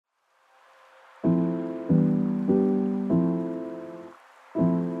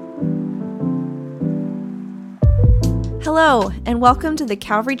Hello, and welcome to the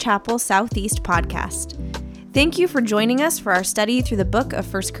Calvary Chapel Southeast podcast. Thank you for joining us for our study through the book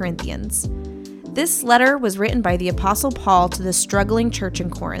of 1 Corinthians. This letter was written by the Apostle Paul to the struggling church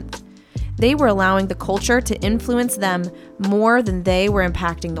in Corinth. They were allowing the culture to influence them more than they were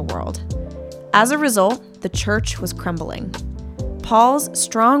impacting the world. As a result, the church was crumbling. Paul's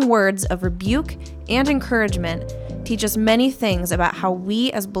strong words of rebuke and encouragement teach us many things about how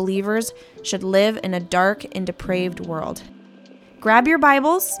we as believers should live in a dark and depraved world. Grab your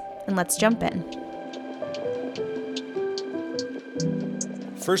Bibles and let's jump in.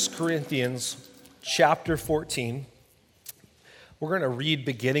 1 Corinthians chapter 14. We're going to read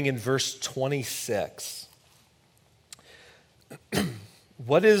beginning in verse 26.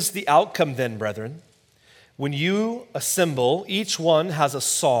 What is the outcome then, brethren? When you assemble, each one has a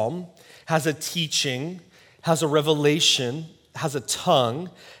psalm, has a teaching, has a revelation, has a tongue,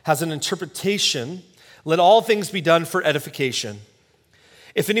 has an interpretation. Let all things be done for edification.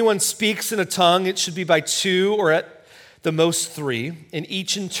 If anyone speaks in a tongue, it should be by two or at the most three, and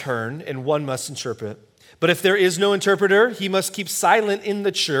each in turn, and one must interpret. But if there is no interpreter, he must keep silent in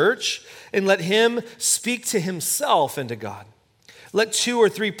the church, and let him speak to himself and to God. Let two or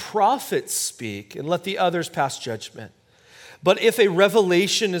three prophets speak, and let the others pass judgment. But if a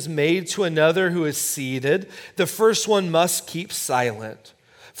revelation is made to another who is seated, the first one must keep silent.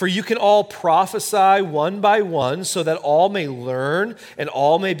 For you can all prophesy one by one, so that all may learn and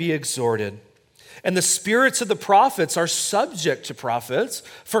all may be exhorted. And the spirits of the prophets are subject to prophets,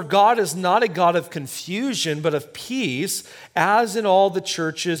 for God is not a God of confusion, but of peace, as in all the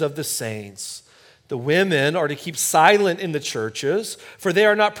churches of the saints. The women are to keep silent in the churches, for they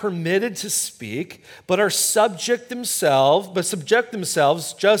are not permitted to speak, but subject themselves,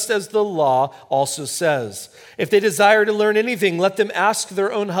 just as the law also says. If they desire to learn anything, let them ask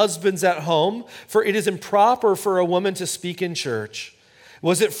their own husbands at home, for it is improper for a woman to speak in church.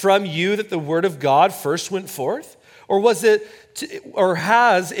 Was it from you that the word of God first went forth, or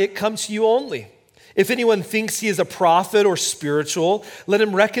has it come to you only? If anyone thinks he is a prophet or spiritual, let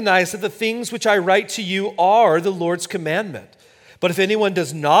him recognize that the things which I write to you are the Lord's commandment. But if anyone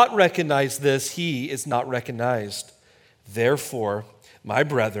does not recognize this, he is not recognized. Therefore, my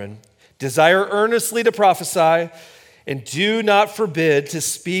brethren, desire earnestly to prophesy, and do not forbid to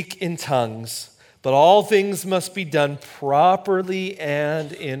speak in tongues, but all things must be done properly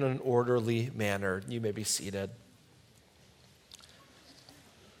and in an orderly manner. You may be seated.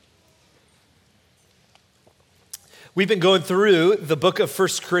 We've been going through the book of 1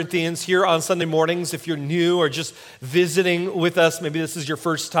 Corinthians here on Sunday mornings. If you're new or just visiting with us, maybe this is your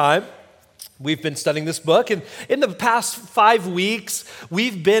first time. We've been studying this book, and in the past 5 weeks,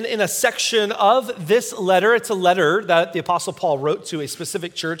 we've been in a section of this letter. It's a letter that the Apostle Paul wrote to a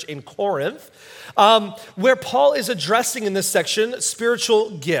specific church in Corinth, where Paul is addressing in this section spiritual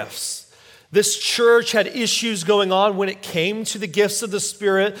gifts. This church had issues going on when it came to the gifts of the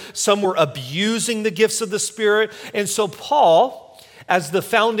Spirit. Some were abusing the gifts of the Spirit. And so Paul, as the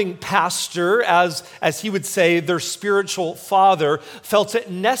founding pastor, as he would say, their spiritual father, felt it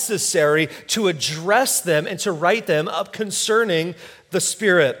necessary to address them and to write them up concerning the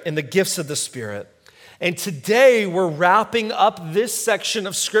Spirit and the gifts of the Spirit. And today we're wrapping up this section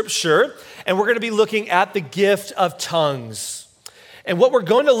of Scripture, and we're going to be looking at the gift of tongues. And what we're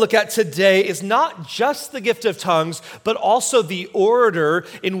going to look at today is not just the gift of tongues, but also the order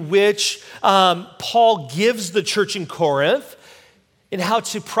in which Paul gives the church in Corinth and how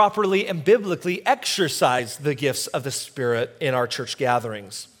to properly and biblically exercise the gifts of the Spirit in our church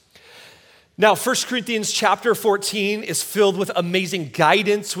gatherings. Now, 1 Corinthians chapter 14 is filled with amazing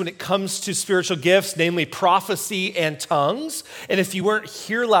guidance when it comes to spiritual gifts, namely prophecy and tongues. And if you weren't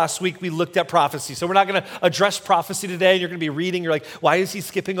here last week, we looked at prophecy. So we're not going to address prophecy today. You're going to be reading. You're like, why is he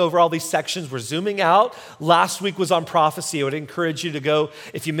skipping over all these sections? We're zooming out. Last week was on prophecy. I would encourage you to go,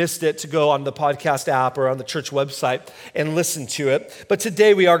 if you missed it, to go on the podcast app or on the church website and listen to it. But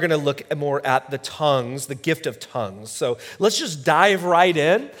today we are going to look more at the tongues, the gift of tongues. So let's just dive right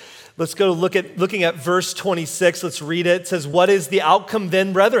in. Let's go looking at verse 26. Let's read it. It says, what is the outcome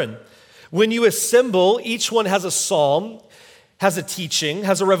then, brethren? When you assemble, each one has a psalm, has a teaching,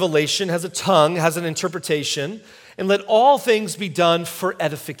 has a revelation, has a tongue, has an interpretation, and let all things be done for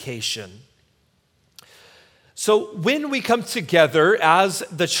edification. So when we come together as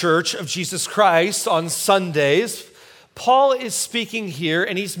the church of Jesus Christ on Sundays, Paul is speaking here,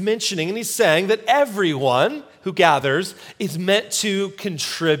 and he's mentioning and he's saying that everyone who gathers is meant to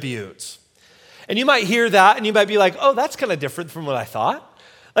contribute. And you might hear that and you might be like, oh, that's kind of different from what I thought.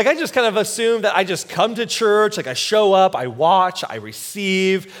 Like I just kind of assume that I just come to church, like I show up, I watch, I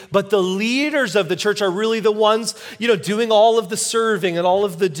receive, but the leaders of the church are really the ones, doing all of the serving and all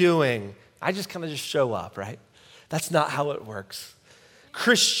of the doing. I just kind of just show up, right? That's not how it works.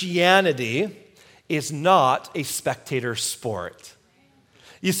 Christianity is not a spectator sport.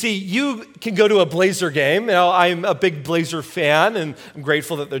 You see, you can go to a Blazer game. I'm a big Blazer fan, and I'm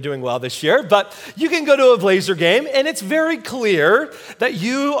grateful that they're doing well this year. But you can go to a Blazer game, and it's very clear that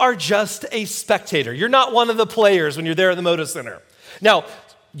you are just a spectator. You're not one of the players when you're there at the Moda Center. Now,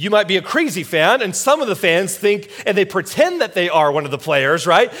 you might be a crazy fan, and some of the fans think, and they pretend that they are one of the players,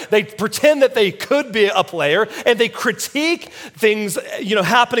 right? They pretend that they could be a player, and they critique things,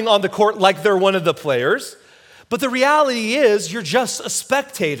 happening on the court like they're one of the players. But the reality is you're just a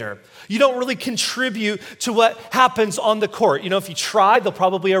spectator. You don't really contribute to what happens on the court. If you try, they'll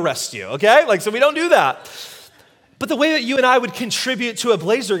probably arrest you, okay? So we don't do that. But the way that you and I would contribute to a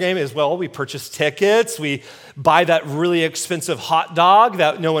Blazer game is, we purchase tickets, we buy that really expensive hot dog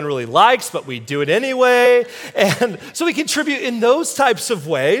that no one really likes, but we do it anyway. And so we contribute in those types of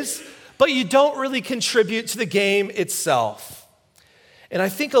ways, but you don't really contribute to the game itself. And I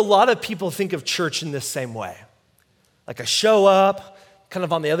think a lot of people think of church in this same way. Like I show up, kind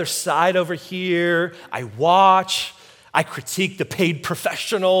of on the other side over here, I watch, I critique the paid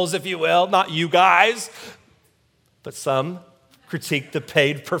professionals, if you will, not you guys, but some critique the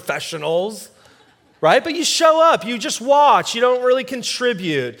paid professionals, right? But you show up, you just watch, you don't really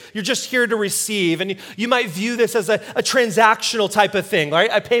contribute, you're just here to receive, and you might view this as a transactional type of thing,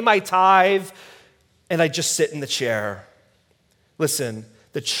 right? I pay my tithe, and I just sit in the chair. Listen,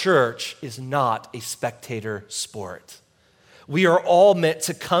 the church is not a spectator sport. We are all meant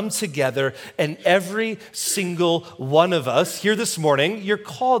to come together, and every single one of us here this morning, you're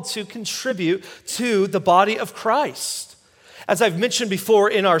called to contribute to the body of Christ. As I've mentioned before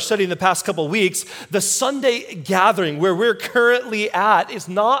in our study in the past couple of weeks, the Sunday gathering where we're currently at is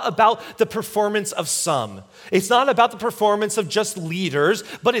not about the performance of some. It's not about the performance of just leaders,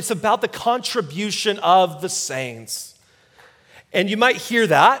 but it's about the contribution of the saints. And you might hear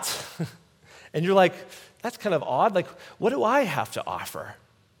that, and you're like, that's kind of odd. What do I have to offer?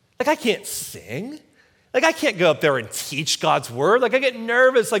 I can't sing. I can't go up there and teach God's word. I get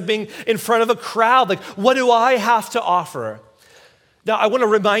nervous, being in front of a crowd. What do I have to offer? Now, I want to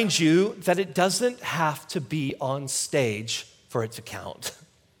remind you that it doesn't have to be on stage for it to count.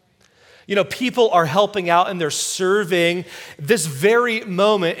 People are helping out and they're serving this very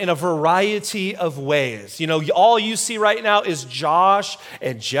moment in a variety of ways. All you see right now is Josh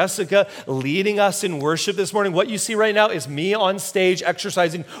and Jessica leading us in worship this morning. What you see right now is me on stage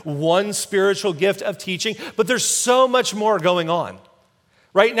exercising one spiritual gift of teaching, but there's so much more going on.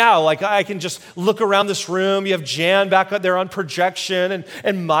 Right now, I can just look around this room. You have Jan back up there on projection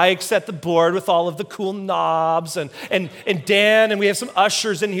and Mike's at the board with all of the cool knobs and Dan, and we have some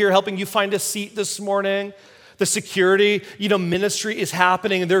ushers in here helping you find a seat this morning. The security, ministry is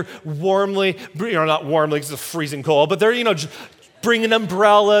happening, and they're warmly, not warmly because it's freezing cold, but they're, bringing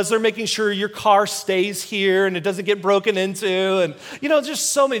umbrellas. They're making sure your car stays here and it doesn't get broken into. And,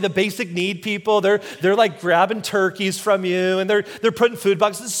 just so many, the basic need people, they're grabbing turkeys from you, and they're putting food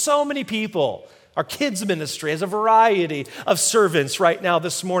boxes. So many people. Our kids ministry has a variety of servants right now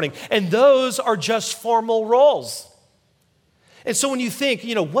this morning. And those are just formal roles. And so when you think,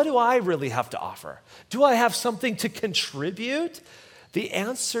 what do I really have to offer? Do I have something to contribute? The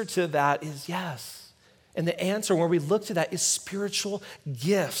answer to that is yes. And the answer, where we look to that, is spiritual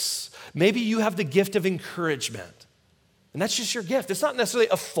gifts. Maybe you have the gift of encouragement, and that's just your gift. It's not necessarily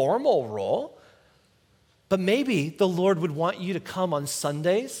a formal role, but maybe the Lord would want you to come on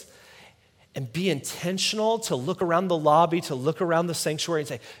Sundays and be intentional to look around the lobby, to look around the sanctuary and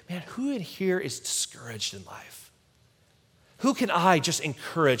say, man, who in here is discouraged in life? Who can I just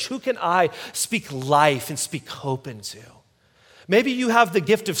encourage? Who can I speak life and speak hope into? Maybe you have the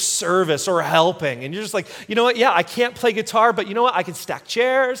gift of service or helping, and you're just like, you know what? Yeah, I can't play guitar, but you know what? I can stack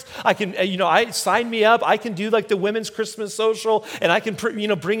chairs. I can, sign me up. I can do the women's Christmas social, and I can,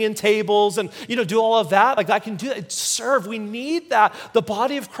 bring in tables and, do all of that. I can do that. Serve. We need that. The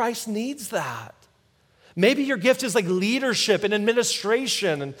body of Christ needs that. Maybe your gift is leadership and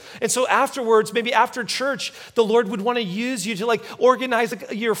administration. And so afterwards, maybe after church, the Lord would want to use you to organize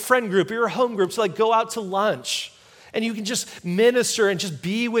your friend group or your home group to go out to lunch. And you can just minister and just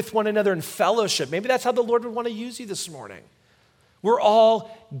be with one another in fellowship. Maybe that's how the Lord would want to use you this morning. We're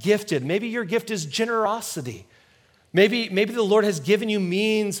all gifted. Maybe your gift is generosity. Maybe the Lord has given you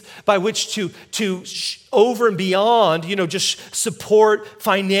means by which to over and beyond, just support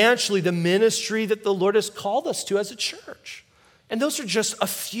financially the ministry that the Lord has called us to as a church. And those are just a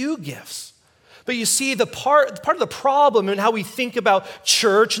few gifts. But you see, the part of the problem in how we think about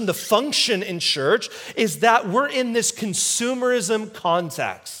church and the function in church is that we're in this consumerism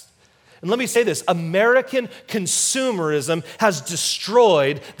context. And let me say this, American consumerism has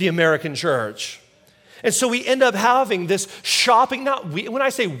destroyed the American church. And so we end up having this shopping, when I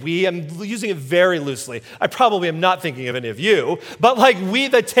say we, I'm using it very loosely. I probably am not thinking of any of you, but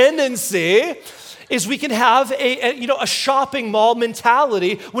the tendency is we can have a shopping mall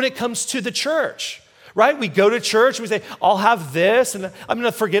mentality when it comes to the church, right? We go to church and we say, I'll have this and I'm going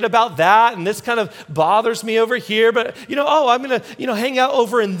to forget about that and this kind of bothers me over here, but I'm going to hang out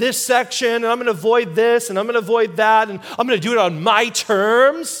over in this section and I'm going to avoid this and I'm going to avoid that and I'm going to do it on my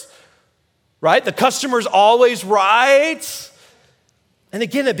terms, right? The customer's always right. And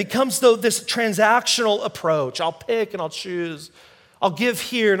again, it becomes this transactional approach. I'll pick and I'll choose. I'll give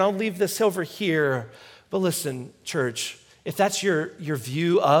here and I'll leave this over here. But listen, church, if that's your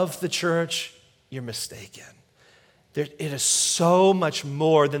view of the church, you're mistaken. It is so much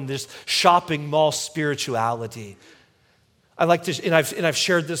more than this shopping mall spirituality. I like to, and I've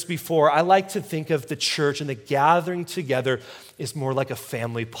shared this before, I like to think of the church and the gathering together is more like a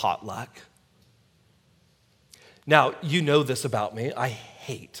family potluck. Now, you know this about me. I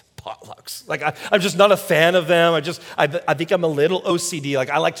hate potlucks. I'm just not a fan of them. I think I'm a little OCD.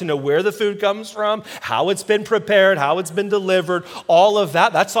 I like to know where the food comes from, how it's been prepared, how it's been delivered, all of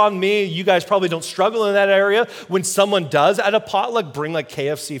that. That's on me. You guys probably don't struggle in that area. When someone does at a potluck bring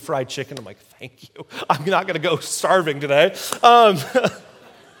KFC fried chicken, I'm like, thank you. I'm not going to go starving today.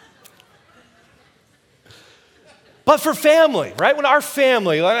 But for family, right? When our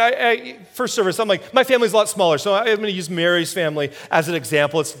family, first service, I'm like, my family's a lot smaller, so I'm going to use Mary's family as an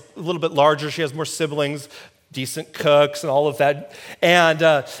example. It's a little bit larger. She has more siblings, decent cooks, and all of that.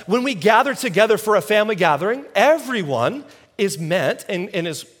 And when we gather together for a family gathering, everyone is meant and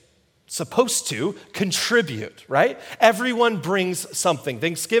is supposed to contribute, right? Everyone brings something.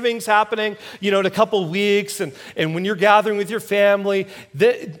 Thanksgiving's happening, in a couple weeks, and when you're gathering with your family,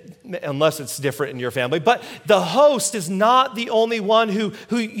 unless it's different in your family, but the host is not the only one who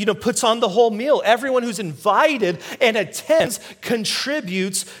puts on the whole meal. Everyone who's invited and attends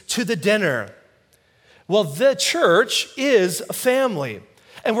contributes to the dinner. Well, the church is a family.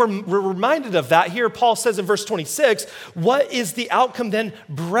 And we're reminded of that here. Paul says in verse 26, what is the outcome then,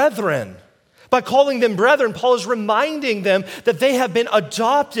 brethren? By calling them brethren, Paul is reminding them that they have been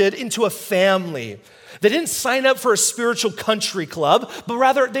adopted into a family. They didn't sign up for a spiritual country club, but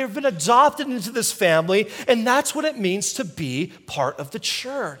rather they've been adopted into this family, and that's what it means to be part of the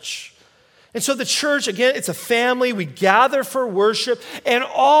church. And so the church, again, it's a family. We gather for worship, and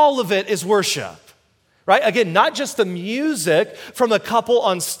all of it is worship. Right? Again, not just the music from a couple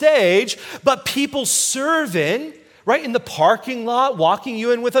on stage, but people serving, right, in the parking lot, walking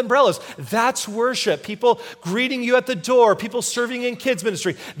you in with umbrellas. That's worship. People greeting you at the door, people serving in kids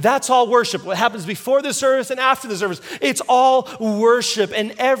ministry. That's all worship. What happens before the service and after the service, it's all worship,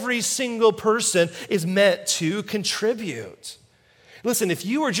 and every single person is meant to contribute. Listen, if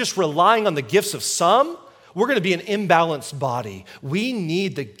you are just relying on the gifts of some, we're going to be an imbalanced body. We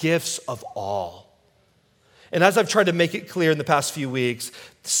need the gifts of all. And as I've tried to make it clear in the past few weeks,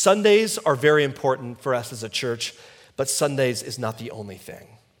 Sundays are very important for us as a church, but Sundays is not the only thing.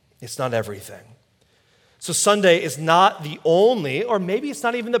 It's not everything. So Sunday is not the only, or maybe it's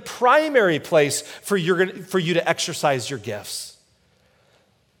not even the primary place for you to exercise your gifts.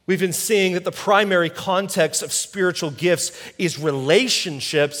 We've been seeing that the primary context of spiritual gifts is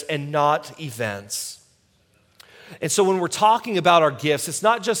relationships and not events. And so when we're talking about our gifts, it's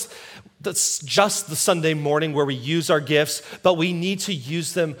not just the Sunday morning where we use our gifts, but we need to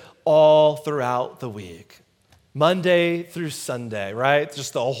use them all throughout the week. Monday through Sunday, right?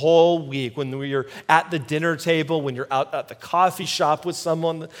 Just the whole week. When you're at the dinner table, when you're out at the coffee shop with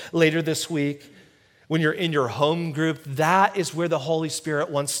someone later this week, when you're in your home group, that is where the Holy Spirit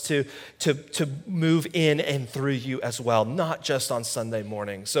wants to move in and through you as well, not just on Sunday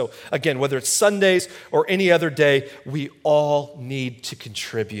morning. So again, whether it's Sundays or any other day, we all need to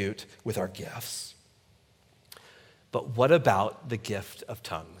contribute with our gifts. But what about the gift of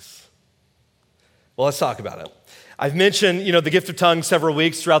tongues? Well, let's talk about it. I've mentioned, the gift of tongues several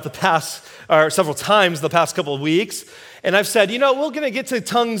times the past couple of weeks, and I've said, we're going to get to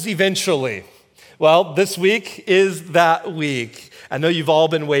tongues eventually. Well, this week is that week. I know you've all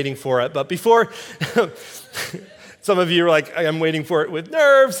been waiting for it, but before, some of you are like, I'm waiting for it with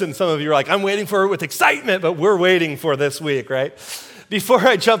nerves, and some of you are like, I'm waiting for it with excitement, but we're waiting for this week, right? Before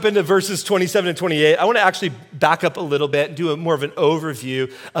I jump into verses 27 and 28, I want to actually back up a little bit and do more of an overview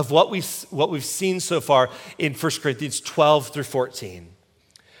of what we've seen so far in 1 Corinthians 12 through 14.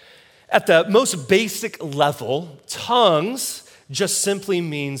 At the most basic level, tongues just simply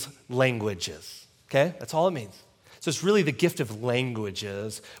means languages, okay? That's all it means. So it's really the gift of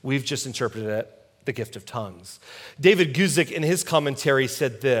languages. We've just interpreted it, the gift of tongues. David Guzik in his commentary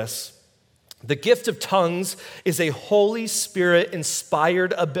said this: the gift of tongues is a Holy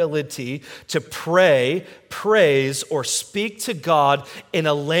Spirit-inspired ability to pray, praise, or speak to God in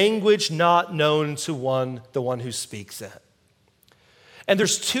a language not known to the one who speaks it. And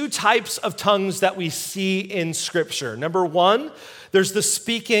there's two types of tongues that we see in Scripture. Number one, there's the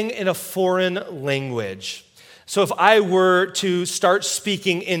speaking in a foreign language. So if I were to start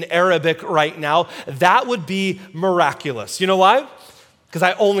speaking in Arabic right now, that would be miraculous. You know why? Because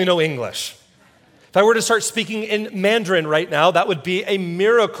I only know English. If I were to start speaking in Mandarin right now, that would be a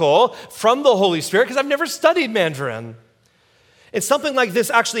miracle from the Holy Spirit because I've never studied Mandarin. And something like this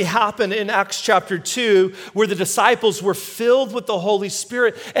actually happened in Acts chapter 2, where the disciples were filled with the Holy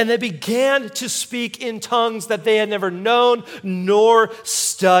Spirit and they began to speak in tongues that they had never known nor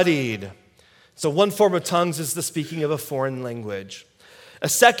studied. So one form of tongues is the speaking of a foreign language. A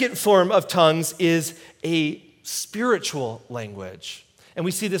second form of tongues is a spiritual language. And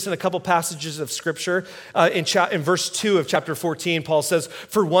we see this in a couple passages of Scripture. In verse 2 of chapter 14, Paul says,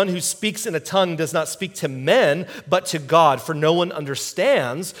 "For one who speaks in a tongue does not speak to men, but to God, for no one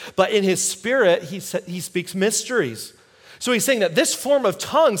understands. But in his spirit, he speaks mysteries." So he's saying that this form of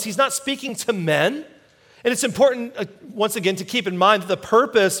tongues, he's not speaking to men. And it's important, once again, to keep in mind that the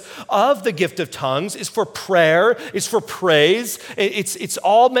purpose of the gift of tongues is for prayer, is for praise. It's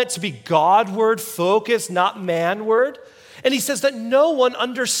all meant to be God-word focused, not man-word. And he says that no one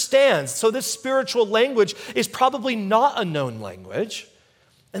understands. So this spiritual language is probably not a known language.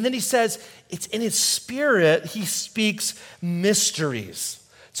 And then he says, it's in his spirit, he speaks mysteries.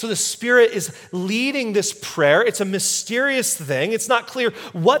 So the Spirit is leading this prayer. It's a mysterious thing. It's not clear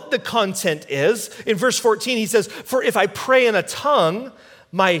what the content is. In verse 14, he says, "For if I pray in a tongue,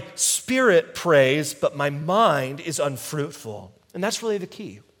 my spirit prays, but my mind is unfruitful." And that's really the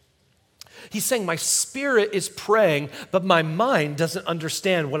key. He's saying my spirit is praying, but my mind doesn't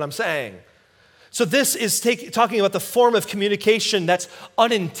understand what I'm saying. So this is talking about the form of communication that's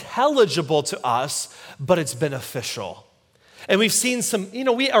unintelligible to us, but it's beneficial. And we've seen some,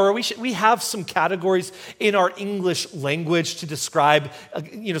 we have some categories in our English language to describe,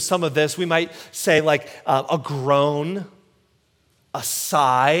 some of this. We might say like a groan, a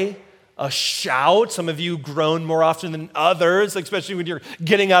sigh, a shout. Some of you groan more often than others, especially when you're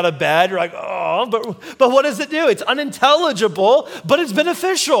getting out of bed. You're like, oh, but what does it do? It's unintelligible, but it's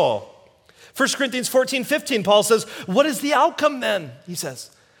beneficial. 1 Corinthians 14:15, Paul says, "What is the outcome then?" He says,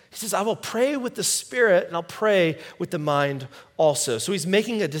 I will pray with the spirit and I'll pray with the mind also. So he's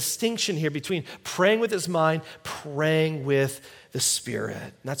making a distinction here between praying with his mind, praying with the spirit.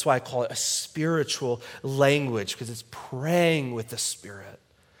 And that's why I call it a spiritual language, because it's praying with the Spirit.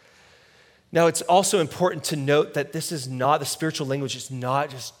 Now, it's also important to note that the spiritual language is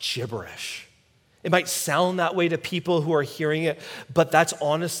not just gibberish. It might sound that way to people who are hearing it, but that's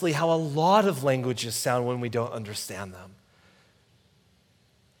honestly how a lot of languages sound when we don't understand them.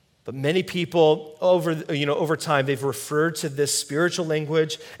 But many people over time, they've referred to this spiritual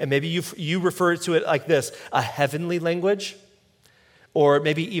language, and maybe you refer to it like this: a heavenly language, or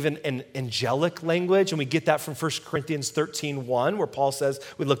maybe even an angelic language. And we get that from 1 Corinthians 13:1, where Paul says,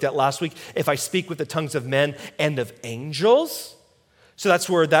 we looked at last week, "If I speak with the tongues of men and of angels." So that's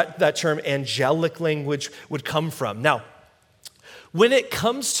where that term angelic language would come from. Now, when it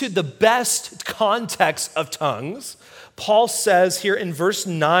comes to the best context of tongues, Paul says here in verse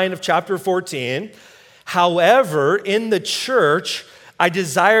 9 of chapter 14, "However, in the church, I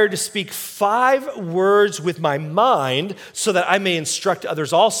desire to speak 5 words with my mind so that I may instruct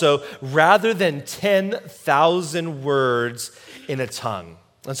others also, rather than 10,000 words in a tongue."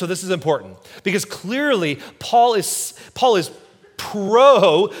 And so this is important because clearly Paul is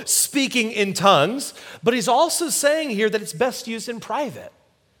pro speaking in tongues, but he's also saying here that it's best used in private.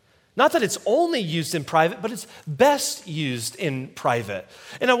 Not that it's only used in private, but it's best used in private.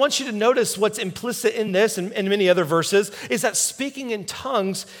 And I want you to notice what's implicit in this and many other verses is that speaking in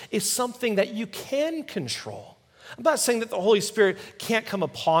tongues is something that you can control. I'm not saying that the Holy Spirit can't come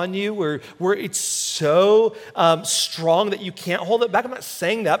upon you where it's so strong that you can't hold it back. I'm not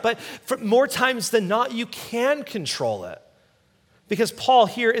saying that, but for more times than not, you can control it. Because Paul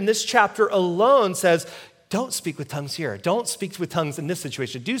here in this chapter alone says, don't speak with tongues here. Don't speak with tongues in this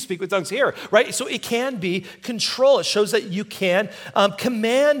situation. Do speak with tongues here, right? So it can be control. It shows that you can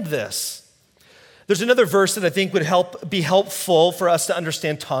command this. There's another verse that I think would be helpful for us to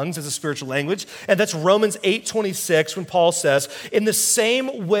understand tongues as a spiritual language, and that's Romans 8:26, when Paul says, "In the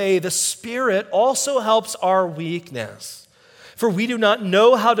same way, the Spirit also helps our weakness. For we do not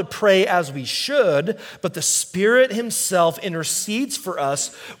know how to pray as we should, but the Spirit himself intercedes for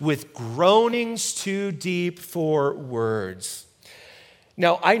us with groanings too deep for words."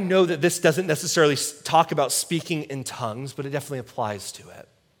 Now, I know that this doesn't necessarily talk about speaking in tongues, but it definitely applies to it.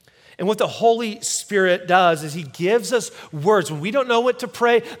 And what the Holy Spirit does is he gives us words. When we don't know what to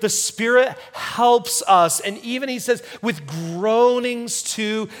pray, the Spirit helps us. And even he says, with groanings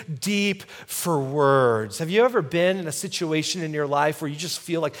too deep for words. Have you ever been in a situation in your life where you just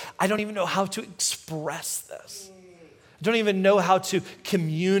feel like, I don't even know how to express this? I don't even know how to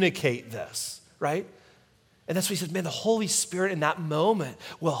communicate this, right? And that's what he says, man, the Holy Spirit in that moment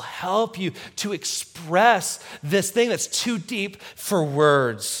will help you to express this thing that's too deep for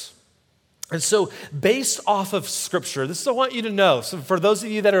words. And so based off of Scripture, this is what I want you to know. So for those of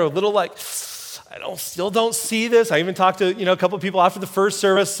you that are a little like, still don't see this. I even talked to a couple of people after the first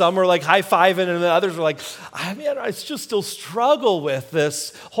service. Some were like high-fiving, and the others were like, I just still struggle with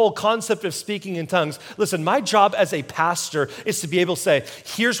this whole concept of speaking in tongues. Listen, my job as a pastor is to be able to say,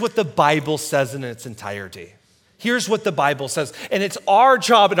 here's what the Bible says in its entirety. Here's what the Bible says. And it's our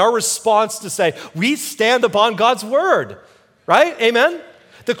job and our response to say, we stand upon God's word, right? Amen?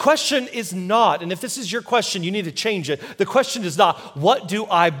 The question is not, and if this is your question, you need to change it. The question is not, what do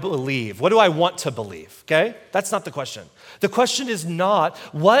I believe? What do I want to believe? Okay? That's not the question. The question is not,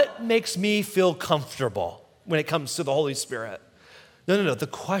 what makes me feel comfortable when it comes to the Holy Spirit? No. The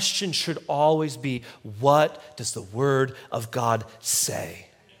question should always be, what does the Word of God say?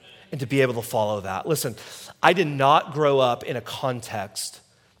 And to be able to follow that. Listen, I did not grow up in a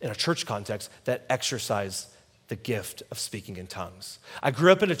church context that exercised the gift of speaking in tongues. I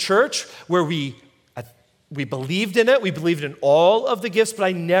grew up in a church where we believed in it. We believed in all of the gifts, but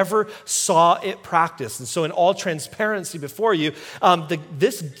I never saw it practiced. And so in all transparency before you,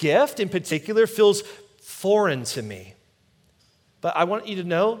 this gift in particular feels foreign to me. But I want you to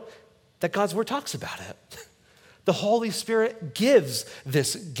know that God's word talks about it. The Holy Spirit gives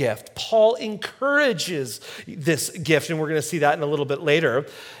this gift. Paul encourages this gift, and we're going to see that in a little bit later.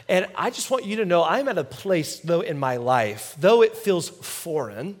 And I just want you to know I'm at a place, though, in my life, though it feels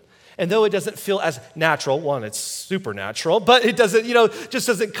foreign, and though it doesn't feel as natural, one, it's supernatural, but it doesn't, just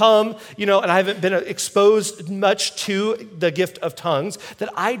doesn't come, and I haven't been exposed much to the gift of tongues, that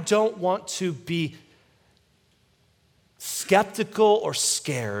I don't want to be skeptical or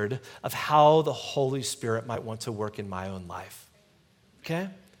scared of how the Holy Spirit might want to work in my own life. Okay?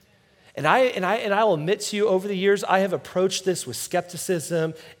 And I will admit to you, over the years, I have approached this with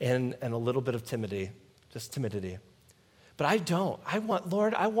skepticism and a little bit of timidity. But I don't.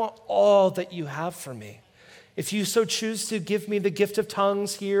 Lord, I want all that you have for me. If you so choose to give me the gift of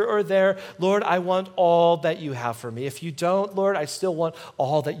tongues here or there, Lord, I want all that you have for me. If you don't, Lord, I still want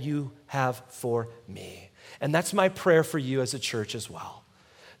all that you have for me. And that's my prayer for you as a church as well,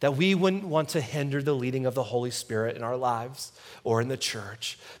 that we wouldn't want to hinder the leading of the Holy Spirit in our lives or in the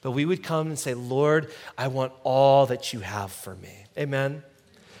church, but we would come and say, Lord, I want all that you have for me. Amen?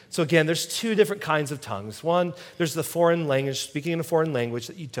 So again, there's two different kinds of tongues. One, there's the foreign language, speaking in a foreign language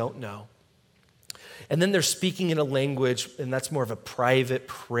that you don't know. And then there's speaking in a language, and that's more of a private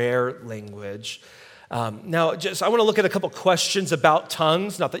prayer language. Now, I want to look at a couple questions about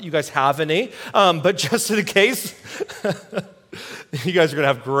tongues. Not that you guys have any, but just in case, you guys are going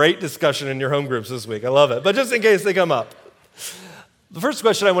to have great discussion in your home groups this week. I love it. But just in case they come up. The first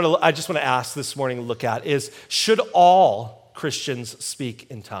question I just want to ask this morning and look at is, should all Christians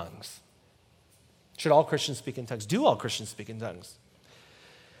speak in tongues? Should all Christians speak in tongues? Do all Christians speak in tongues?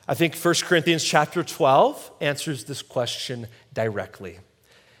 I think 1 Corinthians chapter 12 answers this question directly.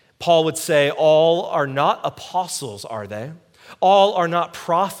 Paul would say, all are not apostles, are they? All are not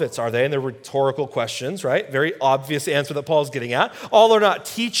prophets, are they? And they're rhetorical questions, right? Very obvious answer that Paul's getting at. All are not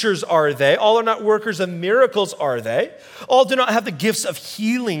teachers, are they? All are not workers of miracles, are they? All do not have the gifts of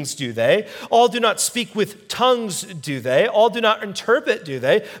healings, do they? All do not speak with tongues, do they? All do not interpret, do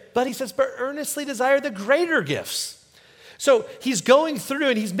they? But he says, but earnestly desire the greater gifts. So he's going through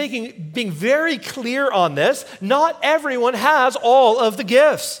and he's being very clear on this. Not everyone has all of the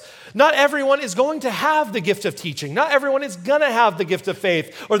gifts. Not everyone is going to have the gift of teaching. Not everyone is going to have the gift of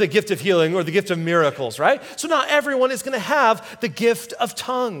faith or the gift of healing or the gift of miracles, right? So not everyone is going to have the gift of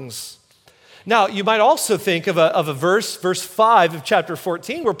tongues. Now, you might also think of a verse 5 of chapter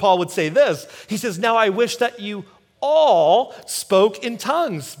 14, where Paul would say this. He says, now I wish that you all spoke in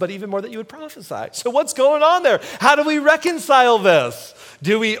tongues, but even more that you would prophesy. So what's going on there? How do we reconcile this?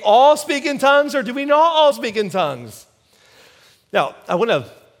 Do we all speak in tongues or do we not all speak in tongues? Now, I want to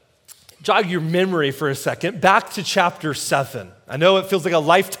jog your memory for a second back to chapter 7. I know it feels like a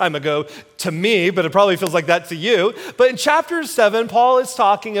lifetime ago to me, but it probably feels like that to you. But in chapter 7, Paul is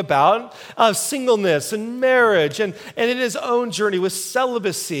talking about singleness and marriage and in his own journey with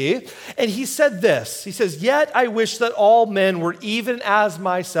celibacy. And he said this, he says, yet I wish that all men were even as I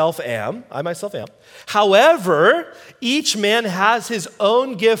myself am. However, each man has his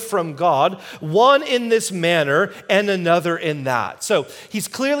own gift from God, one in this manner and another in that. So he's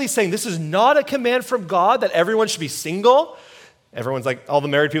clearly saying this is not a command from God that everyone should be single. Everyone's like, all the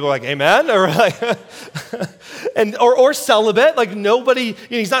married people are like, amen, or like, or celibate. Like nobody,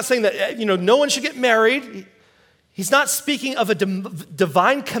 he's not saying that, no one should get married. He's not speaking of a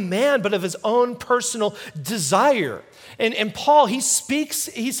divine command, but of his own personal desire. And Paul, he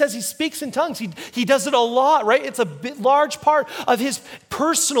says he speaks in tongues. He does it a lot, right? It's a large part of his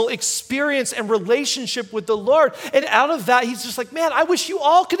personal experience and relationship with the Lord. And out of that, he's just like, man, I wish you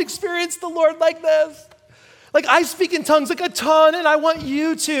all could experience the Lord like this. Like I speak in tongues like a ton, and I want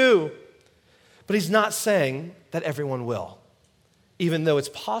you to. But he's not saying that everyone will, even though it's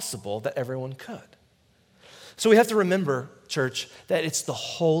possible that everyone could. So we have to remember, church, that it's the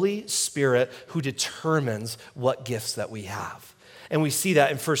Holy Spirit who determines what gifts that we have. And we see that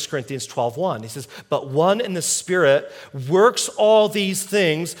in 1 Corinthians 12:1. He says, but one in the Spirit works all these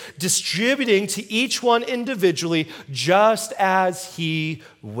things, distributing to each one individually just as he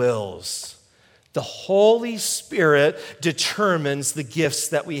wills. The Holy Spirit determines the gifts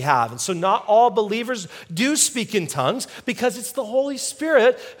that we have. And so not all believers do speak in tongues because it's the Holy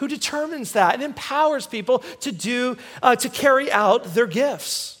Spirit who determines that and empowers people to carry out their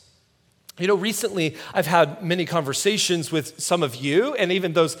gifts. Recently I've had many conversations with some of you and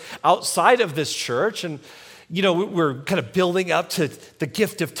even those outside of this church, and we're kind of building up to the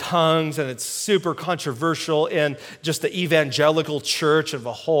gift of tongues, and it's super controversial in just the evangelical church as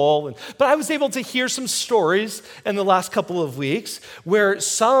a whole. But I was able to hear some stories in the last couple of weeks where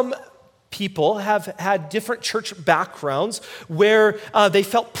some people have had different church backgrounds where they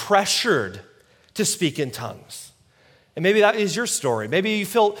felt pressured to speak in tongues. And maybe that is your story. Maybe you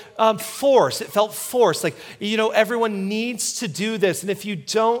felt forced. It felt forced. Like, everyone needs to do this. And if you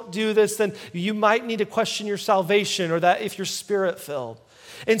don't do this, then you might need to question your salvation or that if you're spirit-filled.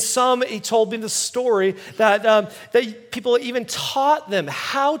 And some, he told me the story that people even taught them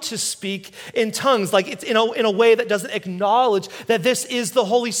how to speak in tongues, like it's in a way that doesn't acknowledge that this is the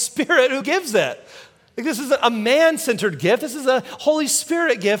Holy Spirit who gives it. Like this isn't a man-centered gift. This is a Holy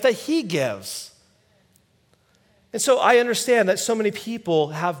Spirit gift that he gives. And so I understand that so many people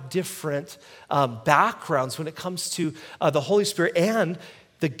have different backgrounds when it comes to the Holy Spirit and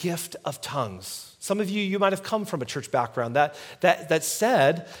the gift of tongues. Some of you might have come from a church background that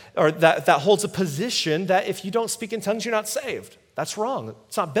said, or that holds a position that if you don't speak in tongues, you're not saved. That's wrong.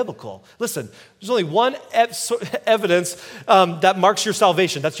 It's not biblical. Listen, there's only one evidence that marks your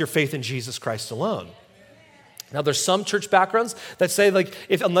salvation. That's your faith in Jesus Christ alone. Now, there's some church backgrounds that say,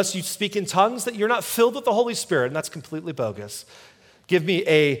 unless you speak in tongues, that you're not filled with the Holy Spirit, and that's completely bogus. Give me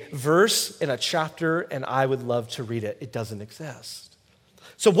a verse in a chapter, and I would love to read it. It doesn't exist.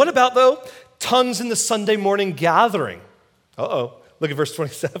 So what about, though, tongues in the Sunday morning gathering? Look at verse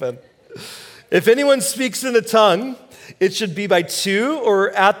 27. If anyone speaks in a tongue, it should be by 2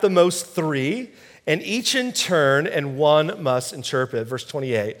 or at the most 3, and each in turn, and one must interpret. Verse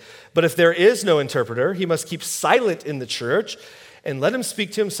 28. But if there is no interpreter, he must keep silent in the church and let him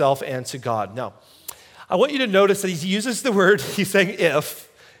speak to himself and to God. Now, I want you to notice that he uses the word, he's saying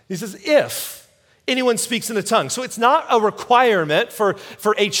if. He says if anyone speaks in a tongue. So it's not a requirement for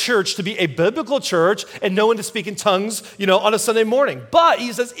a church to be a biblical church and no one to speak in tongues, on a Sunday morning. But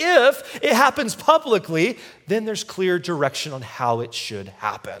he says if it happens publicly, then there's clear direction on how it should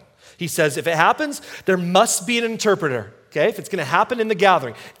happen. He says if it happens, there must be an interpreter. Okay, if it's going to happen in the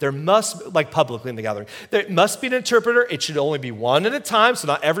gathering, publicly in the gathering, there must be an interpreter. It should only be one at a time, so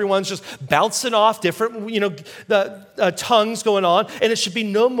not everyone's just bouncing off different, tongues going on. And it should be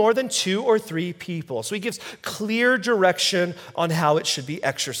no more than 2 or 3 people. So he gives clear direction on how it should be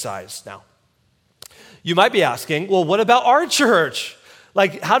exercised. Now, you might be asking, well, what about our church?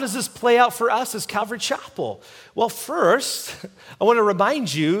 How does this play out for us as Calvary Chapel? Well, first, I want to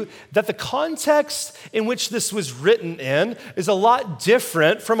remind you that the context in which this was written in is a lot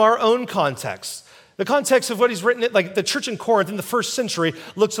different from our own context. The context of what he's written, like the church in Corinth in the first century,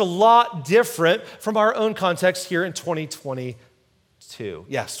 looks a lot different from our own context here in 2022.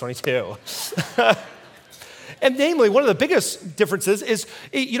 Yes, 22. And namely, one of the biggest differences is,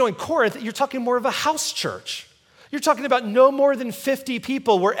 in Corinth, you're talking more of a house church. You're talking about no more than 50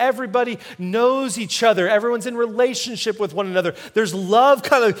 people where everybody knows each other. Everyone's in relationship with one another. There's love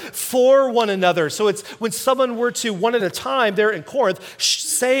kind of for one another. So it's when someone were to, one at a time there in Corinth,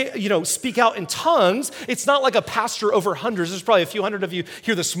 speak out in tongues, it's not like a pastor over hundreds. There's probably a few hundred of you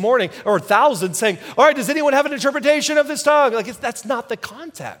here this morning, or thousands saying, all right, does anyone have an interpretation of this tongue? That's not the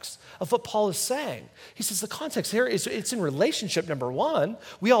context of what Paul is saying. He says the context here is it's in relationship, number one.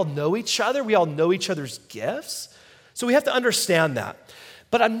 We all know each other. We all know each other's gifts. So we have to understand that.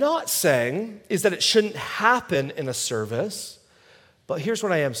 But I'm not saying is that it shouldn't happen in a service, but here's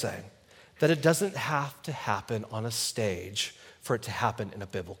what I am saying, that it doesn't have to happen on a stage for it to happen in a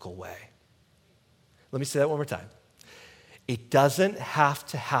biblical way. Let me say that one more time. It doesn't have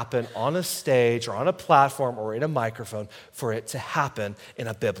to happen on a stage or on a platform or in a microphone for it to happen in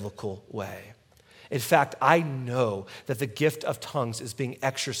a biblical way. In fact, I know that the gift of tongues is being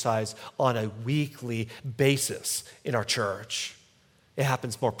exercised on a weekly basis in our church. It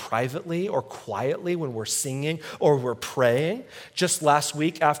happens more privately or quietly when we're singing or we're praying. Just last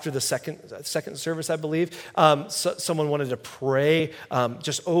week after the second service, I believe, someone wanted to pray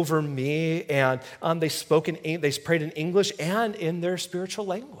just over me, and they prayed in English and in their spiritual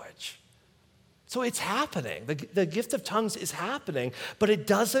language. So it's happening. The gift of tongues is happening, but it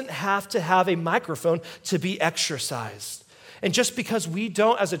doesn't have to have a microphone to be exercised. And just because we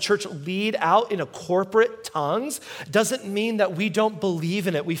don't, as a church, lead out in a corporate tongues doesn't mean that we don't believe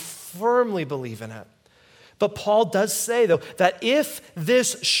in it. We firmly believe in it. But Paul does say, though, that if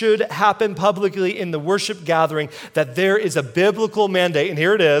this should happen publicly in the worship gathering, that there is a biblical mandate, and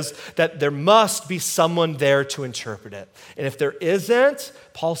here it is, that there must be someone there to interpret it. And if there isn't,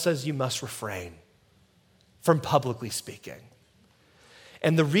 Paul says you must refrain from publicly speaking.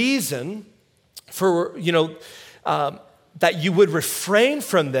 And the reason for, that you would refrain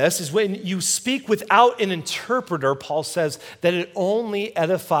from this is when you speak without an interpreter, Paul says that it only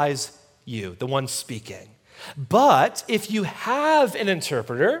edifies you, the one speaking. But if you have an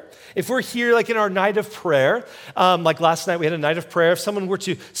interpreter, if we're here like in our night of prayer, like last night we had a night of prayer, if someone were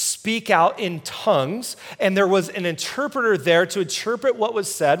to speak out in tongues and there was an interpreter there to interpret what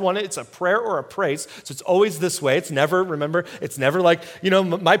was said, it's a prayer or a praise, so it's always this way. It's never like,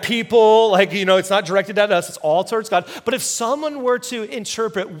 my people, it's not directed at us, it's all towards God. But if someone were to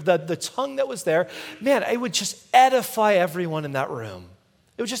interpret the tongue that was there, man, it would just edify everyone in that room.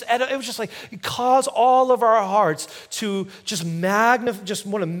 It was just like cause all of our hearts to just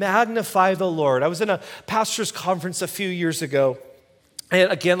want to magnify the Lord. I was in a pastor's conference a few years ago,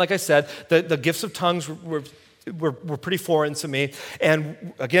 and again, like I said, the gifts of tongues were pretty foreign to me.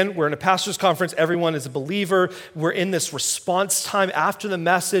 And again, we're in a pastor's conference. Everyone is a believer. We're in this response time after the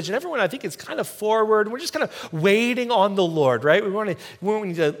message, and everyone, I think, is kind of forward. We're just kind of waiting on the Lord, right? We want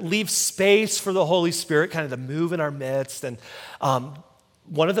to leave space for the Holy Spirit kind of to move in our midst. And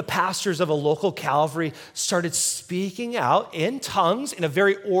one of the pastors of a local Calvary started speaking out in tongues in a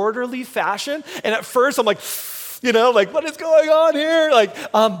very orderly fashion. And at first I'm like, what is going on here?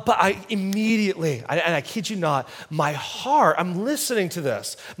 But I immediately, and I kid you not, my heart, I'm listening to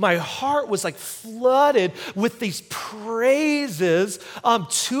this. My heart was flooded with these praises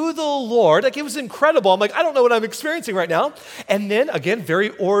to the Lord. It was incredible. I'm like, I don't know what I'm experiencing right now. And then again, very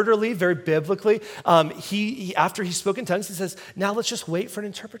orderly, very biblically, he after he spoke in tongues, he says, now let's just wait for an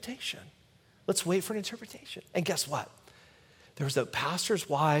interpretation. Let's wait for an interpretation. And guess what? There was a pastor's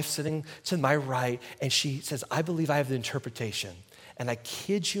wife sitting to my right, and she says, I believe I have the interpretation. And I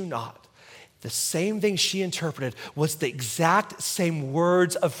kid you not, the same thing she interpreted was the exact same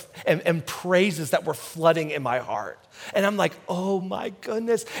words and praises that were flooding in my heart. And I'm like, oh my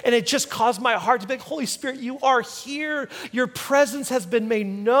goodness. And it just caused my heart to be like, Holy Spirit, you are here. Your presence has been made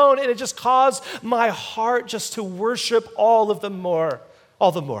known. And it just caused my heart just to worship all the more.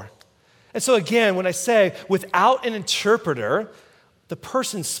 And so again, when I say without an interpreter, the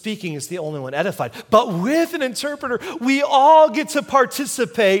person speaking is the only one edified. But with an interpreter, we all get to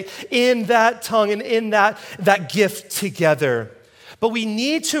participate in that tongue and in that gift together. But we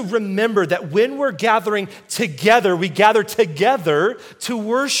need to remember that when we're gathering together, we gather together to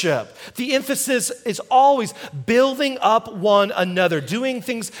worship. The emphasis is always building up one another, doing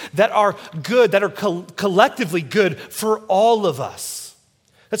things that are good, that are collectively good for all of us.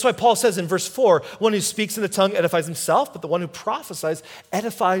 That's why Paul says in verse 4, one who speaks in the tongue edifies himself, but the one who prophesies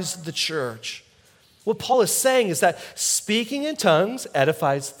edifies the church. What Paul is saying is that speaking in tongues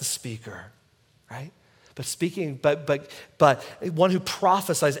edifies the speaker. right? But one who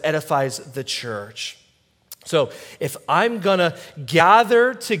prophesies edifies the church. So if I'm gonna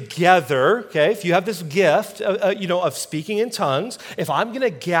gather together, okay, if you have this gift, of speaking in tongues, if I'm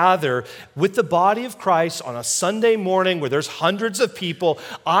gonna gather with the body of Christ on a Sunday morning where there's hundreds of people,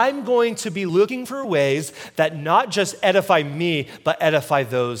 I'm going to be looking for ways that not just edify me, but edify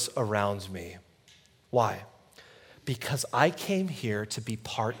those around me. Why? Because I came here to be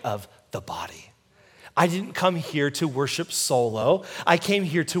part of the body. I didn't come here to worship solo. I came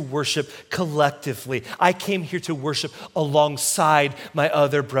here to worship collectively. I came here to worship alongside my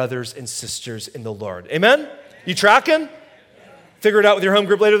other brothers and sisters in the Lord. Amen? You tracking? Figure it out with your home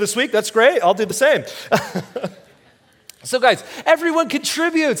group later this week. That's great. I'll do the same. So guys, everyone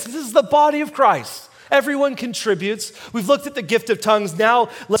contributes. This is the body of Christ. Everyone contributes. We've looked at the gift of tongues. Now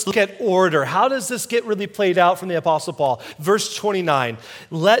let's look at order. How does this get really played out from the Apostle Paul? Verse 29,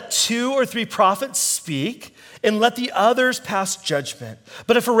 let 2 or 3 prophets speak and let the others pass judgment.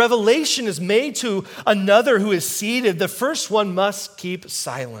 But if a revelation is made to another who is seated, the first one must keep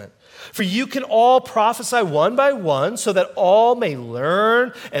silent. For you can all prophesy one by one so that all may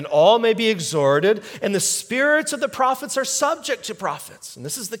learn and all may be exhorted. And the spirits of the prophets are subject to prophets. And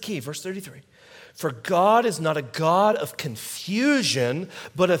this is the key, verse 33. For God is not a God of confusion,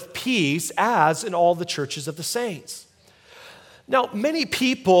 but of peace, as in all the churches of the saints. Now, many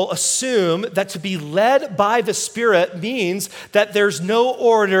people assume that to be led by the Spirit means that there's no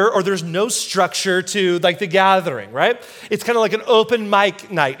order or there's no structure to like the gathering, right? It's kind of like an open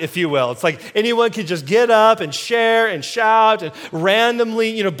mic night, if you will. It's like anyone can just get up and share and shout and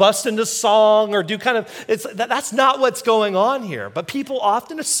randomly, bust into song or do that's not what's going on here. But people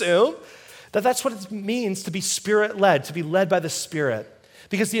often assume that that's what it means to be Spirit-led, to be led by the Spirit.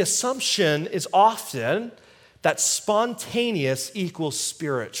 Because the assumption is often that spontaneous equals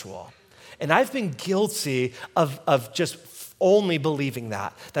spiritual. And I've been guilty of just only believing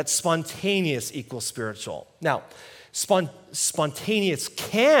that spontaneous equals spiritual. Now, spontaneous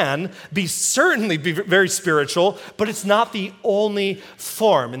can certainly be very spiritual, but it's not the only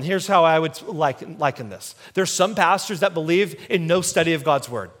form. And here's how I would liken this. There's some pastors that believe in no study of God's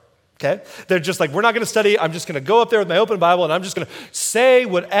word. Okay? They're just like, we're not going to study. I'm just going to go up there with my open Bible and I'm just going to say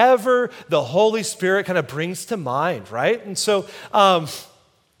whatever the Holy Spirit kind of brings to mind, right? And so,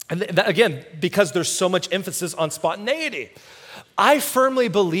 again, because there's so much emphasis on spontaneity, I firmly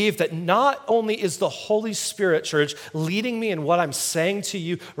believe that not only is the Holy Spirit, church, leading me in what I'm saying to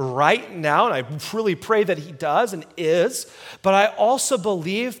you right now, and I really pray that He does and is, but I also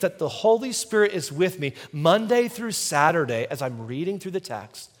believe that the Holy Spirit is with me Monday through Saturday as I'm reading through the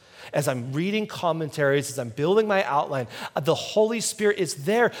text. As I'm reading commentaries, as I'm building my outline, the Holy Spirit is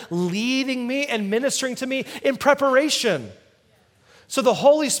there leading me and ministering to me in preparation. So the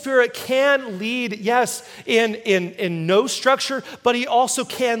Holy Spirit can lead, yes, in no structure, but He also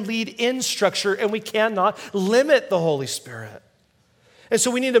can lead in structure, and we cannot limit the Holy Spirit. And so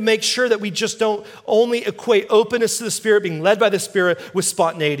we need to make sure that we just don't only equate openness to the Spirit, being led by the Spirit, with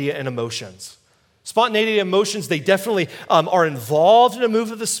spontaneity and emotions. Spontaneity and emotions, they definitely are involved in a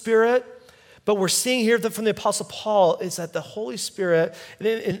move of the Spirit. But we're seeing here that from the Apostle Paul is that the Holy Spirit,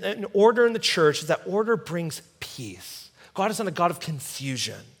 in order in the church, is that order brings peace. God is not a God of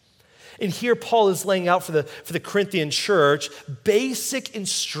confusion. And here Paul is laying out for the Corinthian church basic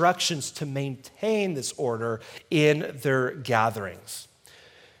instructions to maintain this order in their gatherings.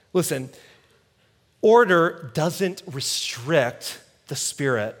 Listen, order doesn't restrict the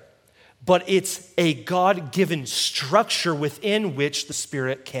Spirit, but it's a God-given structure within which the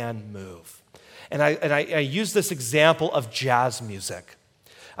Spirit can move. And I use this example of jazz music.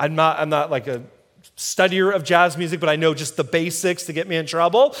 I'm not like a studier of jazz music, but I know just the basics to get me in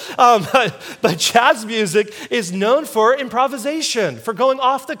trouble. But jazz music is known for improvisation, for going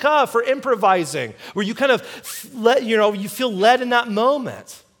off the cuff, for improvising, where you kind of you feel led in that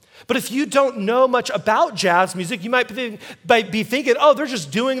moment. But if you don't know much about jazz music, you might be thinking, oh, they're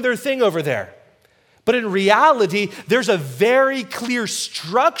just doing their thing over there. But in reality, there's a very clear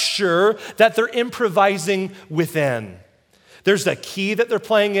structure that they're improvising within. There's a key that they're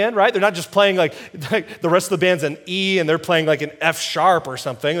playing in, right? They're not just playing like the rest of the band's an E and they're playing like an F sharp or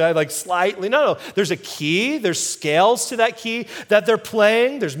something, like slightly. No. There's a key, there's scales to that key that they're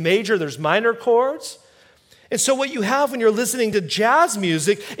playing. There's major, there's minor chords. And so what you have when you're listening to jazz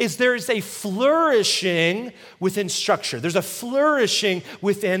music is there is a flourishing within structure. There's a flourishing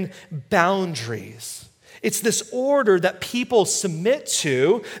within boundaries. It's this order that people submit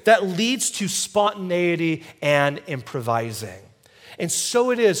to that leads to spontaneity and improvising. And so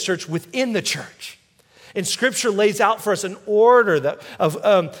it is, church, within the church. And Scripture lays out for us an order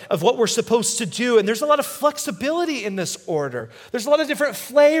of what we're supposed to do. And there's a lot of flexibility in this order. There's a lot of different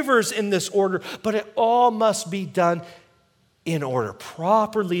flavors in this order, but it all must be done in order,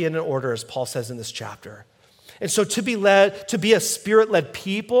 properly in order, as Paul says in this chapter. And so to be a Spirit-led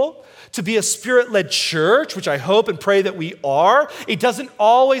people, to be a Spirit-led church, which I hope and pray that we are, it doesn't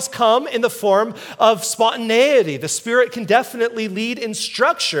always come in the form of spontaneity. The Spirit can definitely lead in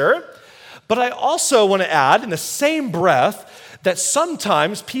structure. But I also want to add, in the same breath, that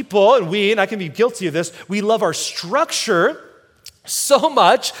sometimes people, and I can be guilty of this, we love our structure so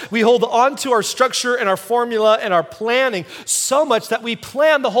much, we hold on to our structure and our formula and our planning so much that we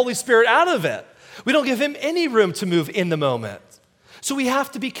plan the Holy Spirit out of it. We don't give him any room to move in the moment. So we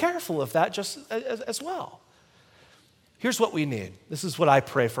have to be careful of that just as well. Here's what we need. This is what I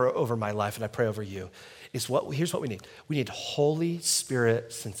pray for over my life, and I pray over you. Here's what we need. We need Holy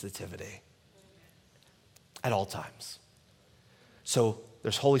Spirit sensitivity at all times. So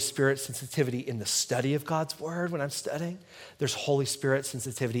there's Holy Spirit sensitivity in the study of God's word when I'm studying. There's Holy Spirit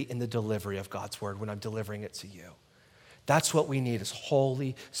sensitivity in the delivery of God's word when I'm delivering it to you. That's what we need, is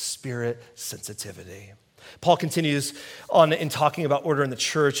Holy Spirit sensitivity. Paul continues on in talking about order in the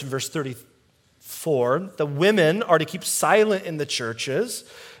church in verse 34. The women are to keep silent in the churches,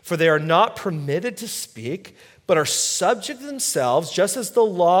 for they are not permitted to speak, but are subject to themselves, just as the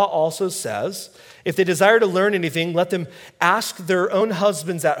law also says. If they desire to learn anything, let them ask their own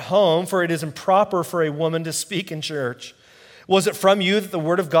husbands at home, for it is improper for a woman to speak in church. Was it from you that the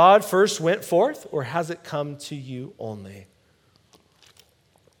word of God first went forth, or has it come to you only?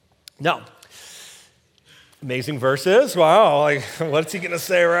 Now, amazing verses. Wow, what's he going to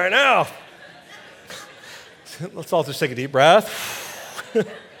say right now? Let's all just take a deep breath.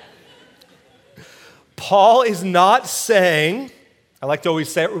 Paul is not saying, I like to always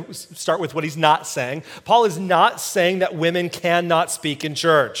start with what he's not saying. Paul is not saying that women cannot speak in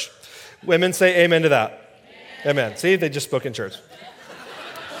church. Women say amen to that. Amen. See, they just spoke in church.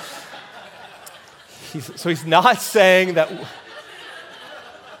 So he's not saying that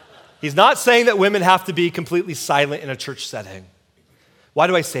women have to be completely silent in a church setting. Why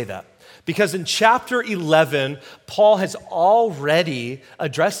do I say that? Because in chapter 11, Paul has already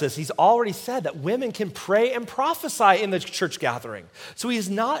addressed this. He's already said that women can pray and prophesy in the church gathering. So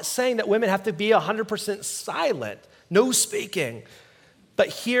he's not saying that women have to be 100% silent, no speaking. But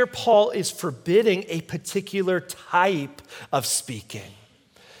here Paul is forbidding a particular type of speaking.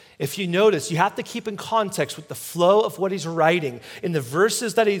 If you notice, you have to keep in context with the flow of what he's writing. In the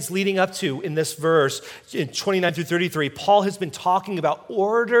verses that he's leading up to in this verse, in 29 through 33, Paul has been talking about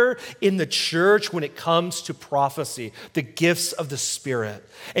order in the church when it comes to prophecy, the gifts of the Spirit.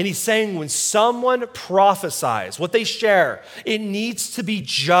 And he's saying when someone prophesies, what they share, it needs to be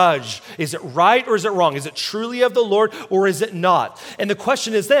judged. Is it right or is it wrong? Is it truly of the Lord or is it not? And the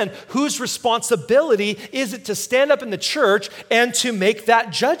question is then, whose responsibility is it to stand up in the church and to make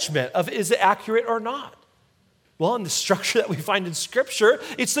that judgment of is it accurate or not? Well, in the structure that we find in Scripture,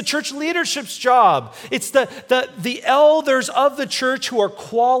 it's the church leadership's job. It's the elders of the church who are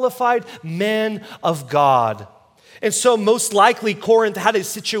qualified men of God. And so most likely Corinth had a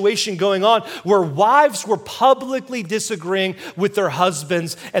situation going on where wives were publicly disagreeing with their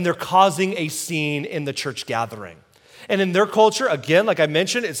husbands and they're causing a scene in the church gathering. And in their culture, again, like I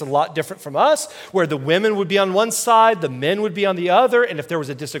mentioned, it's a lot different from us, where the women would be on one side, the men would be on the other, and if there was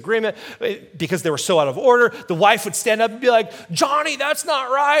a disagreement, because they were so out of order, the wife would stand up and be like, Johnny, that's not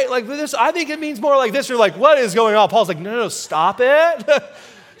right. Like this, I think it means more like this. You're like, what is going on? Paul's like, no, stop it.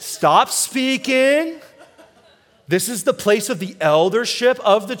 Stop speaking. This is the place of the eldership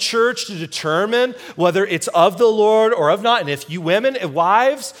of the church to determine whether it's of the Lord or of not. And if you women,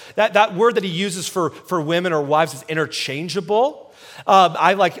 wives, that word that he uses for women or wives is interchangeable.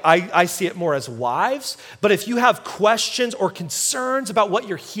 I see it more as wives. But if you have questions or concerns about what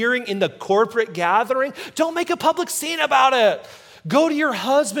you're hearing in the corporate gathering, don't make a public scene about it. Go to your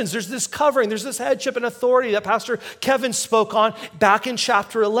husbands. There's this covering. There's this headship and authority that Pastor Kevin spoke on back in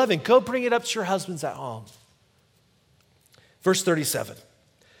chapter 11. Go bring it up to your husbands at home. Verse 37,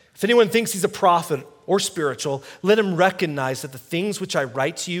 if anyone thinks he's a prophet or spiritual, let him recognize that the things which I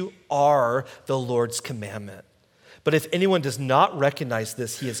write to you are the Lord's commandment. But if anyone does not recognize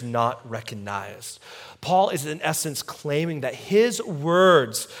this, he is not recognized. Paul is in essence claiming that his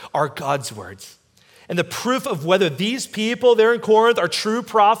words are God's words. And the proof of whether these people there in Corinth are true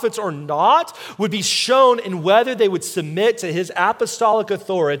prophets or not would be shown in whether they would submit to his apostolic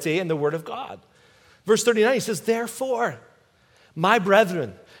authority and the word of God. Verse 39, he says, therefore, my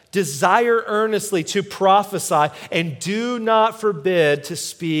brethren, desire earnestly to prophesy and do not forbid to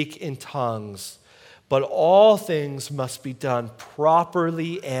speak in tongues. but all things must be done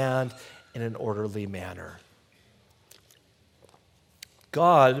properly and in an orderly manner.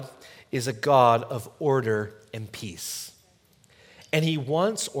 God is a God of order and peace. And he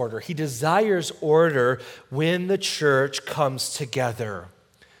wants order. He desires order when the church comes together.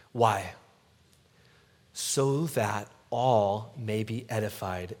 Why? So that all may be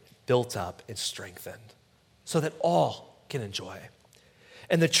edified, built up, and strengthened. So that all can enjoy.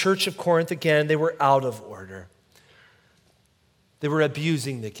 And the church of Corinth, again, they were out of order. They were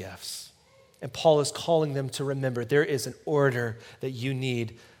abusing the gifts. And Paul is calling them to remember there is an order that you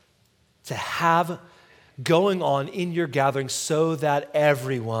need to have going on in your gathering so that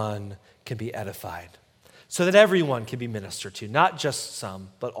everyone can be edified, so that everyone can be ministered to, not just some,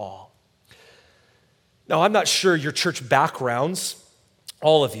 but all. Now, I'm not sure your church backgrounds,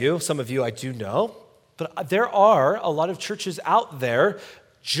 all of you, some of you I do know, but there are a lot of churches out there,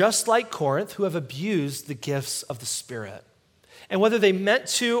 just like Corinth, who have abused the gifts of the Spirit. And whether they meant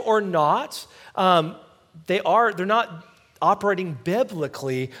to or not, they're not operating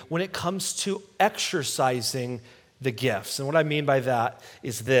biblically when it comes to exercising the gifts. And what I mean by that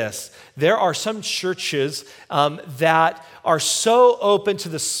is this. There are some churches that are so open to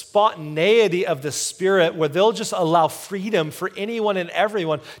the spontaneity of the Spirit where they'll just allow freedom for anyone and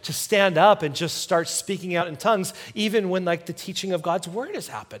everyone to stand up and just start speaking out in tongues, even when like the teaching of God's word is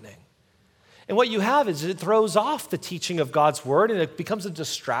happening. And what you have is it throws off the teaching of God's word and it becomes a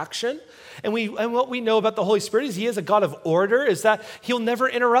distraction. And what we know about the Holy Spirit is he is a God of order, is that he'll never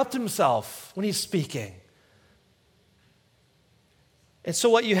interrupt himself when he's speaking. And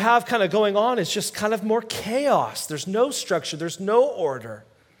so what you have kind of going on is just kind of more chaos. There's no structure. There's no order.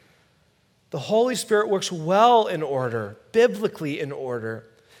 The Holy Spirit works well in order, biblically in order.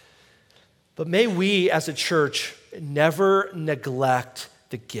 But may we as a church never neglect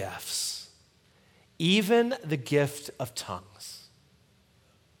the gifts, even the gift of tongues.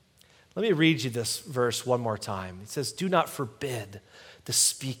 Let me read you this verse one more time. It says, "Do not forbid the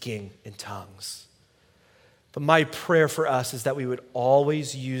speaking in tongues." But my prayer for us is that we would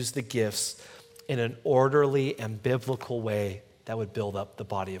always use the gifts in an orderly and biblical way that would build up the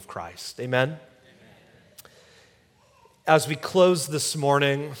body of Christ. Amen? As we close this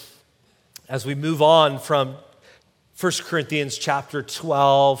morning, as we move on from 1 Corinthians chapter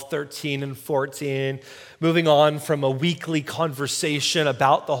 12, 13, and 14, moving on from a weekly conversation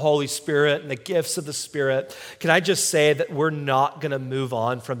about the Holy Spirit and the gifts of the Spirit, can I just say that we're not going to move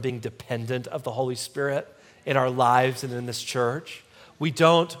on from being dependent of the Holy Spirit in our lives and in this church? We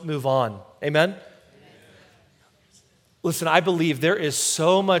don't move on. Amen? Listen, I believe there is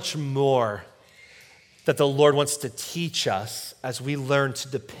so much more that the Lord wants to teach us as we learn to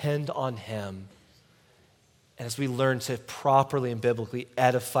depend on him and as we learn to properly and biblically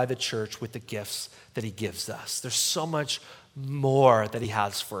edify the church with the gifts that he gives us. There's so much more that he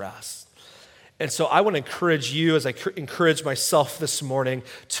has for us. And so I want to encourage you, as I encourage myself this morning,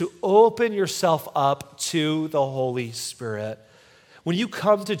 to open yourself up to the Holy Spirit. When you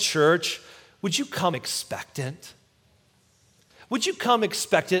come to church, would you come expectant? Would you come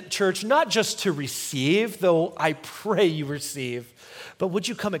expectant, church, not just to receive, though I pray you receive, but would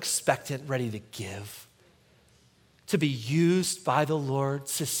you come expectant, ready to give, to be used by the Lord,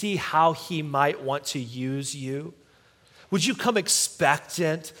 to see how he might want to use you? Would you come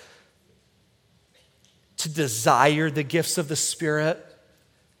expectant to desire the gifts of the Spirit,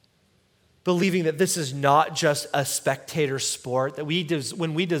 believing that this is not just a spectator sport, that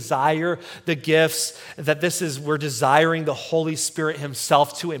when we desire the gifts, that we're desiring the Holy Spirit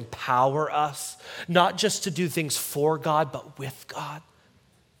himself to empower us, not just to do things for God, but with God?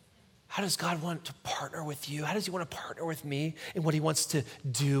 How does God want to partner with you? How does he want to partner with me in what he wants to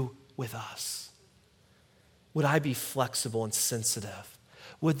do with us? Would I be flexible and sensitive?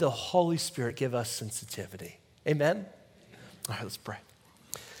 Would the Holy Spirit give us sensitivity? Amen? All right, let's pray.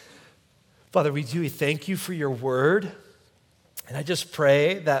 Father, we thank you for your word. And I just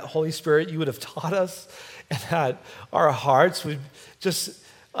pray that, Holy Spirit, you would have taught us and that our hearts would just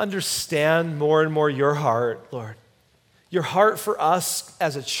understand more and more your heart, Lord. Your heart for us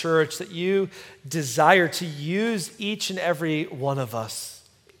as a church, that you desire to use each and every one of us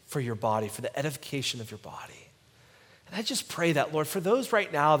for your body, for the edification of your body. And I just pray that, Lord, for those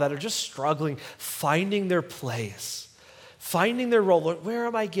right now that are just struggling, finding their place, finding their role. Lord, where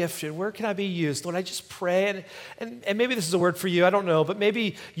am I gifted? Where can I be used? Lord, I just pray, and maybe this is a word for you, I don't know, but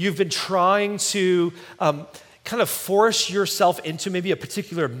maybe you've been trying to kind of force yourself into maybe a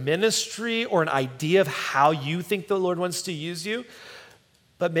particular ministry or an idea of how you think the Lord wants to use you.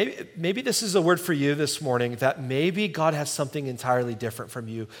 But maybe this is a word for you this morning, that maybe God has something entirely different from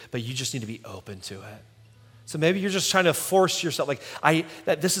you, but you just need to be open to it. So maybe you're just trying to force yourself,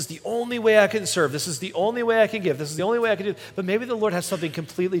 that this is the only way I can serve, this is the only way I can give, this is the only way I can do, but maybe the Lord has something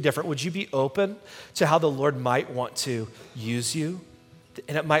completely different. Would you be open to how the Lord might want to use you?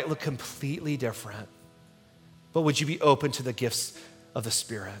 And it might look completely different. But would you be open to the gifts of the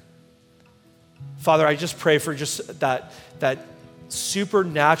Spirit? Father, I just pray for just that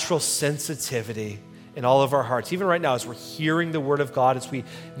supernatural sensitivity in all of our hearts, even right now as we're hearing the word of God, as we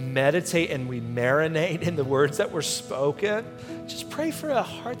meditate and we marinate in the words that were spoken. Just pray for a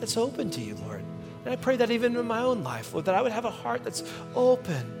heart that's open to you, Lord. And I pray that even in my own life, Lord, that I would have a heart that's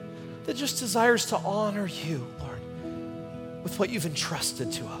open, that just desires to honor you, Lord, with what you've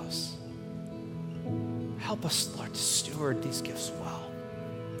entrusted to us. Help us, Lord, to steward these gifts well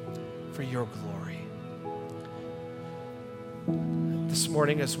for your glory. This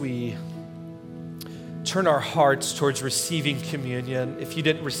morning, as we turn our hearts towards receiving communion, if you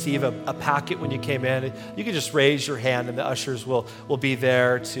didn't receive a packet when you came in, you can just raise your hand and the ushers will be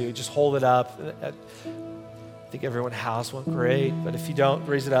there to just hold it up. I think everyone has one, great, but if you don't,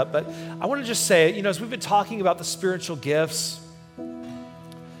 raise it up. But I want to just say, as we've been talking about the spiritual gifts,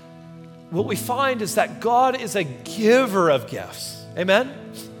 what we find is that God is a giver of gifts. Amen?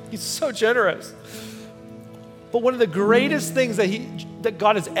 He's so generous. But one of the greatest things that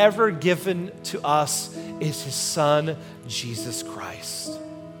God has ever given to us is his Son, Jesus Christ.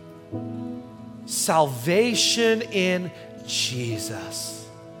 Salvation in Jesus.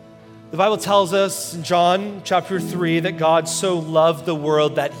 The Bible tells us in John chapter 3 that God so loved the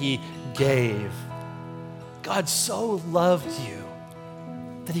world that he gave. God so loved you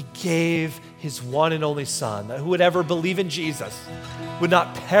that he gave his one and only Son, that who would ever believe in Jesus would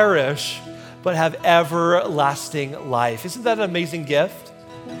not perish, but have everlasting life. Isn't that an amazing gift?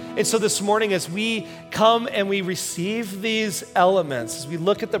 And so this morning, as we come and we receive these elements, as we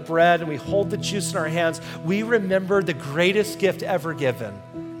look at the bread and we hold the juice in our hands, we remember the greatest gift ever given,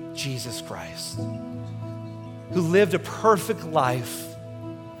 Jesus Christ, who lived a perfect life,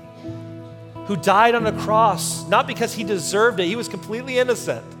 who died on a cross, not because he deserved it, he was completely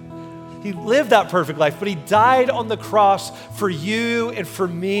innocent. He lived that perfect life, but he died on the cross for you and for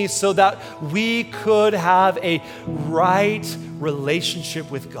me so that we could have a right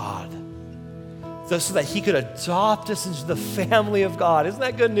relationship with God, so that he could adopt us into the family of God. Isn't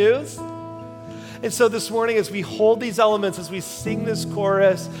that good news? And so this morning, as we hold these elements, as we sing this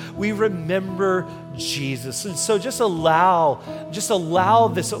chorus, we remember Jesus. And so just allow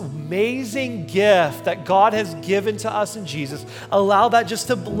this amazing gift that God has given to us in Jesus, allow that just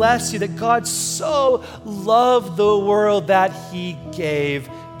to bless you, that God so loved the world that he gave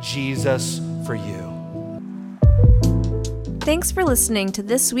Jesus for you. Thanks for listening to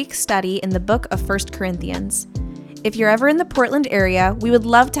this week's study in the book of 1 Corinthians. If you're ever in the Portland area, we would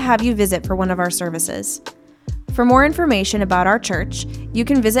love to have you visit for one of our services. For more information about our church, you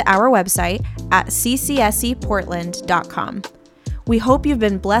can visit our website at ccseportland.com. We hope you've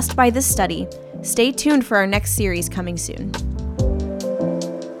been blessed by this study. Stay tuned for our next series coming soon.